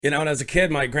And as a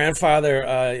kid, my grandfather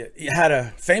had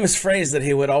a famous phrase that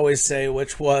he would always say,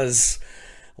 which was,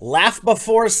 laugh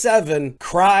before 7,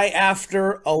 cry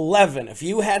after 11. If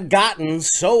you had gotten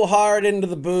so hard into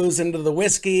the booze, into the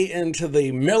whiskey, into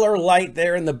the Miller Lite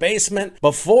there in the basement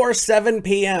before 7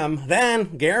 p.m.,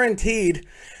 then guaranteed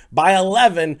by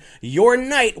 11, your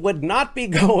night would not be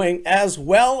going as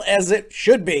well as it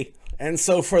should be. And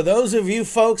so for those of you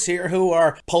folks here who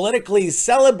are politically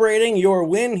celebrating your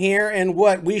win here in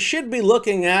what we should be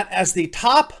looking at as the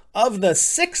top of the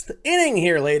 6th inning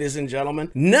here, ladies and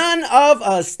gentlemen, none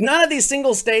of these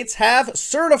single states have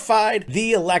certified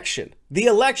the election. The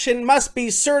election must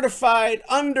be certified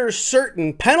under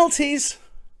certain penalties.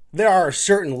 There are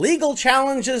certain legal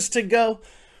challenges to go.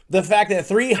 The fact that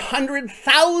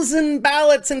 300,000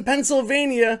 ballots in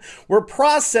Pennsylvania were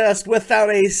processed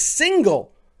without a single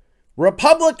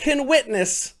Republican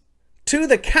witness to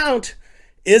the count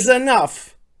is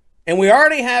enough. And we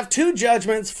already have 2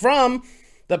 judgments from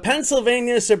the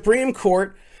Pennsylvania Supreme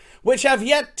Court, which have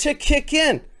yet to kick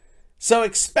in. So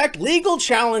expect legal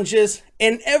challenges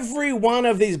in every one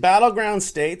of these battleground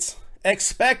states.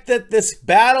 Expect that this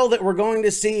battle that we're going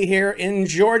to see here in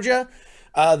Georgia,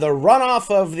 the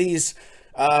runoff of these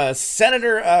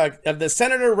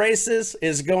senator races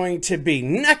is going to be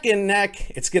neck and neck.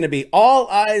 It's going to be all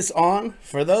eyes on.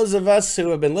 For those of us who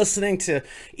have been listening to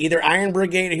either Iron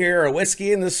Brigade here or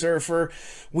Whiskey and the Surfer,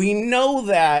 we know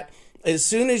that as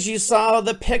soon as you saw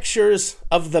the pictures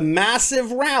of the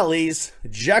massive rallies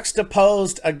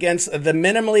juxtaposed against the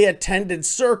minimally attended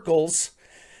circles,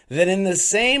 that in the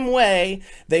same way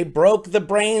they broke the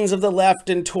brains of the left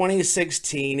in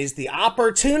 2016 is the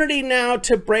opportunity now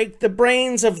to break the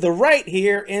brains of the right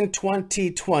here in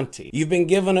 2020. You've been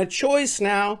given a choice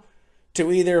now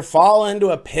to either fall into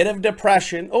a pit of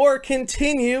depression or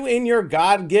continue in your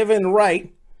God-given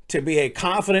right to be a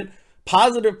confident,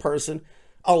 positive person,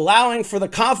 allowing for the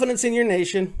confidence in your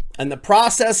nation and the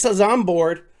processes on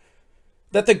board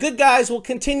that the good guys will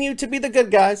continue to be the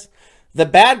good guys. The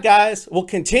bad guys will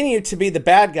continue to be the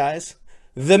bad guys.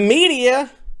 The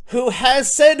media, who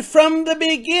has said from the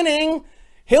beginning,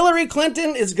 Hillary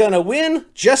Clinton is going to win,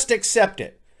 just accept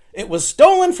it. It was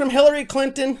stolen from Hillary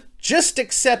Clinton, just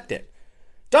accept it.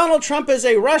 Donald Trump is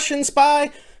a Russian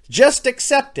spy, just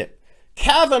accept it.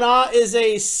 Kavanaugh is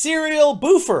a serial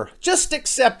boofer, just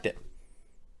accept it.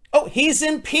 Oh, he's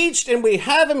impeached and we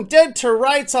have him dead to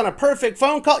rights on a perfect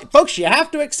phone call. Folks, you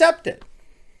have to accept it.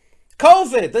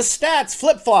 COVID, the stats,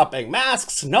 flip-flopping,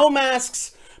 masks, no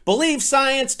masks, believe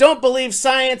science, don't believe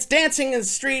science, dancing in the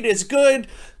street is good,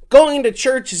 going to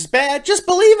church is bad. Just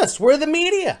believe us, we're the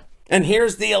media. And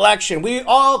here's the election. We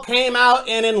all came out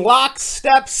and in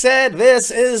lockstep said, this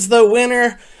is the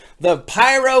winner. The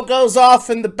pyro goes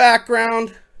off in the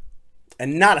background,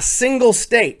 and not a single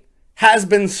state has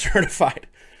been certified.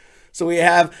 So we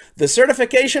have the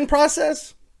certification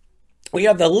process, we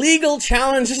have the legal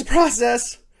challenges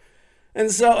process. And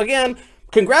so, again,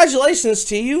 congratulations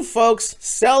to you folks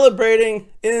celebrating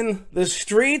in the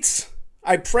streets.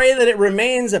 I pray that it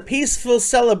remains a peaceful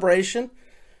celebration.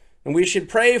 And we should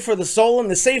pray for the soul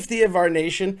and the safety of our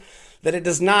nation, that it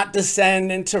does not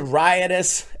descend into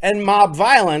riotous and mob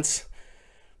violence,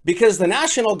 because the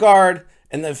National Guard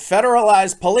and the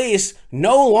federalized police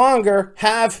no longer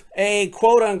have a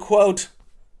quote-unquote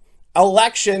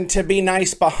election to be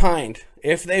nice behind.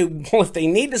 If they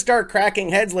need to start cracking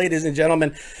heads, ladies and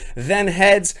gentlemen, then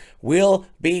heads will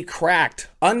be cracked.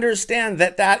 Understand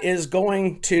that that is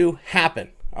going to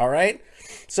happen, all right?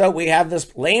 So we have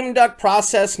this lame duck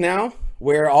process now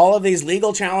where all of these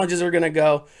legal challenges are going to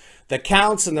go, the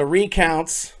counts and the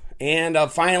recounts, and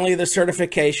finally the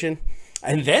certification.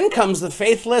 And then comes the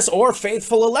faithless or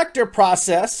faithful elector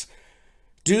process.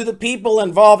 Do the people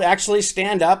involved actually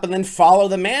stand up and then follow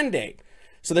the mandate?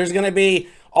 So there's going to be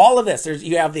all of this. They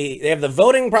have the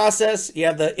voting process, you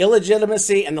have the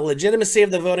illegitimacy and the legitimacy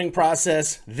of the voting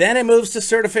process. Then it moves to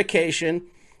certification.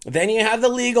 Then you have the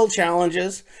legal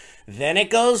challenges. Then it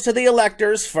goes to the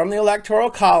electors from the Electoral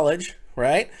College,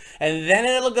 right? And then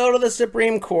it'll go to the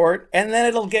Supreme Court, and then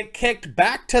it'll get kicked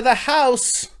back to the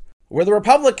House, where the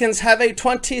Republicans have a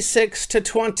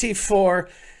 26-24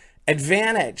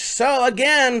 advantage. So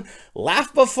again,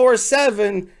 laugh before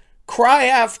 7, cry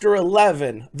after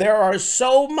 11. There are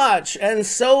so much and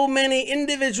so many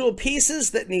individual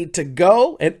pieces that need to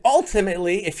go. And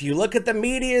ultimately, if you look at the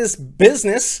media's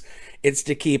business, it's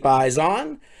to keep eyes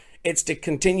on. It's to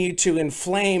continue to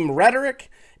inflame rhetoric.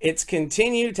 It's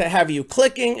continue to have you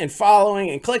clicking and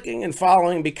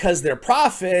following because their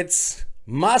profits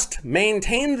must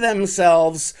maintain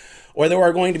themselves or there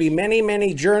are going to be many,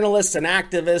 many journalists and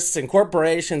activists and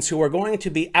corporations who are going to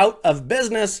be out of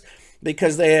business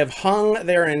because they have hung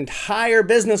their entire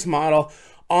business model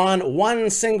on one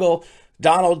single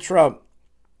Donald Trump.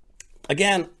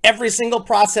 Again, every single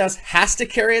process has to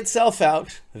carry itself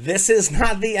out. This is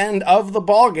not the end of the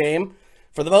ball game.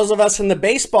 For those of us in the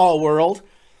baseball world,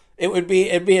 it'd be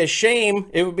a shame.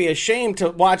 It would be a shame to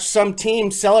watch some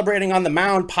team celebrating on the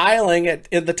mound, piling at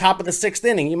the top of the sixth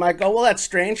inning. You might go, well, that's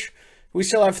strange. We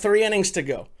still have 3 innings to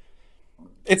go.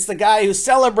 It's the guy who's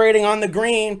celebrating on the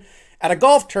green at a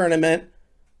golf tournament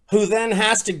who then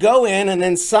has to go in and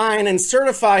then sign and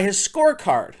certify his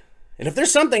scorecard. And if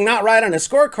there's something not right on his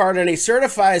scorecard and he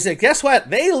certifies it, guess what?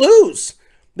 They lose,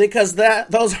 because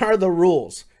those are the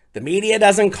rules. The media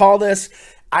doesn't call this.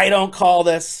 I don't call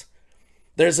this.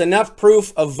 There's enough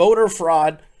proof of voter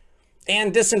fraud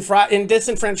and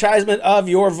disenfranchisement of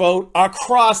your vote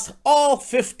across all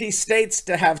 50 states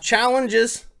to have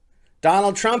challenges.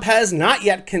 Donald Trump has not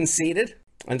yet conceded.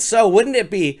 And so wouldn't it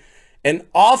be an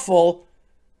awful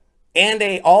and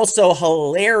a also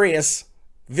hilarious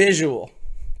visual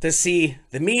to see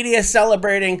the media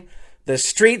celebrating, the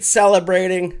streets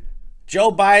celebrating,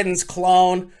 Joe Biden's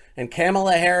clone and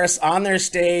Kamala Harris on their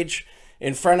stage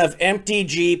in front of empty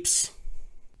Jeeps.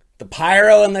 The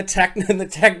pyro and the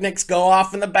Technics go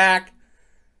off in the back.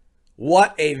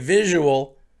 What a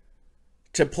visual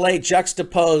to play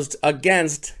juxtaposed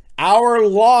against our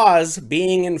laws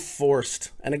being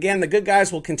enforced. And again, the good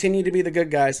guys will continue to be the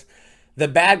good guys. The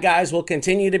bad guys will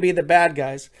continue to be the bad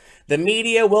guys. The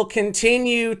media will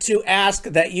continue to ask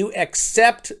that you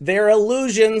accept their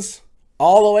illusions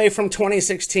all the way from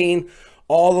 2016,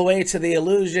 all the way to the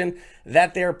illusion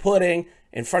that they're putting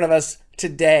in front of us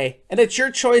today. And it's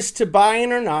your choice to buy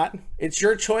in or not. It's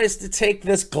your choice to take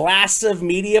this glass of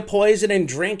media poison and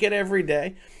drink it every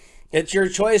day. It's your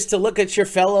choice to look at your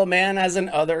fellow man as an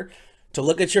other, to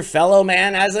look at your fellow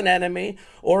man as an enemy,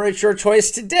 or it's your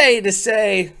choice today to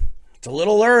say, it's a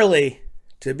little early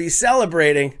to be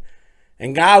celebrating,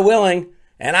 and God willing,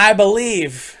 and I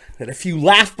believe that if you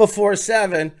laugh before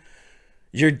 7,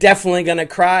 you're definitely going to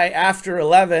cry after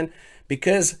 11,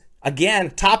 because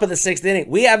again, top of the 6th inning,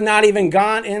 we have not even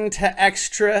gone into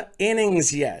extra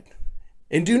innings yet.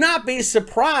 And do not be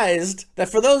surprised that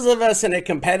for those of us in a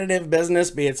competitive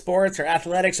business, be it sports or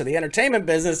athletics or the entertainment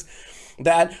business,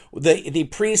 that the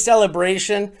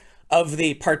pre-celebration of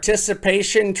the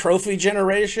participation trophy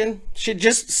generation should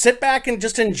just sit back and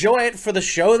just enjoy it for the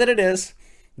show that it is,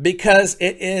 because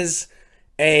it is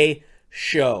a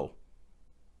show.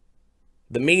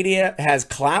 The media has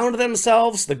clowned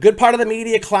themselves. The good part of the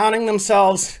media clowning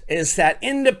themselves is that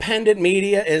independent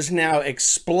media is now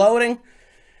exploding.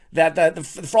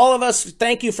 For all of us,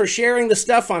 thank you for sharing the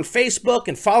stuff on Facebook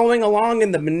and following along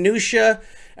in the minutia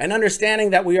and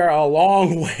understanding that we are a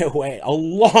long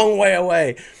way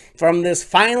away from this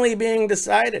finally being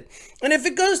decided. And if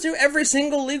it goes through every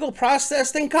single legal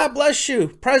process, then God bless you.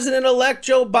 President-elect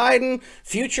Joe Biden,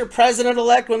 future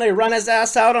president-elect when they run his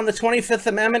ass out on the 25th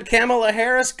Amendment, Kamala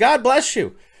Harris, God bless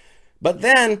you. But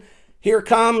then here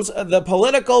comes the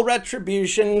political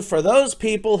retribution for those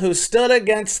people who stood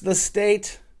against the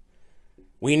state.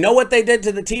 We know what they did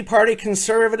to the Tea Party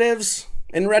conservatives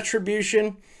in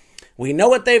retribution. We know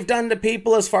what they've done to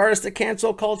people as far as the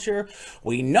cancel culture.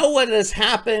 We know what has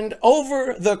happened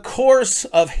over the course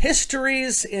of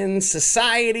histories in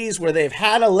societies where they've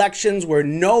had elections where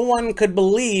no one could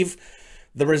believe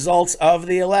the results of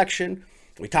the election.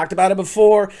 We talked about it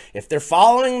before. If they're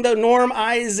following the Norm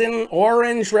Eisen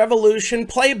Orange Revolution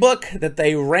playbook that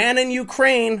they ran in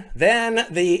Ukraine, then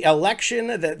the election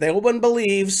that no one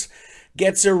believes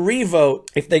gets a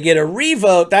revote. If they get a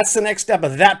revote, that's the next step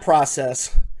of that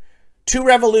process. 2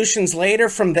 revolutions later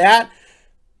from that,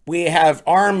 we have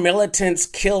armed militants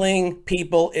killing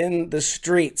people in the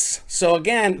streets. So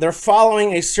again, they're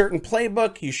following a certain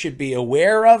playbook. You should be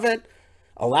aware of it.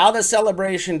 Allow the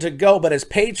celebration to go. But as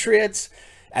patriots,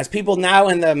 as people now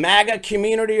in the MAGA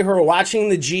community who are watching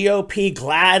the GOP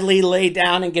gladly lay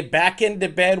down and get back into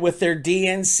bed with their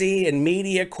DNC and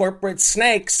media corporate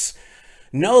snakes,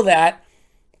 know that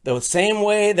the same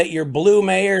way that your blue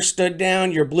mayor stood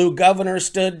down, your blue governor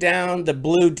stood down, the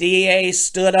blue DA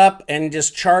stood up and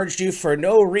just charged you for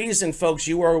no reason, folks,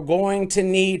 you are going to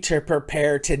need to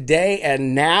prepare today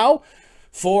and now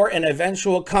for an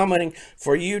eventual coming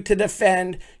for you to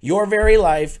defend your very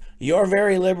life, your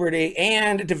very liberty,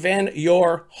 and defend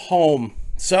your home.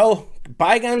 So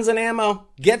buy guns and ammo,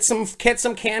 get some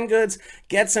canned goods,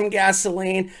 get some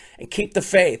gasoline, and keep the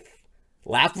faith.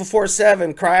 Laugh before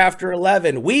 7, cry after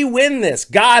 11. We win this.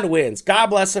 God wins. God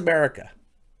bless America.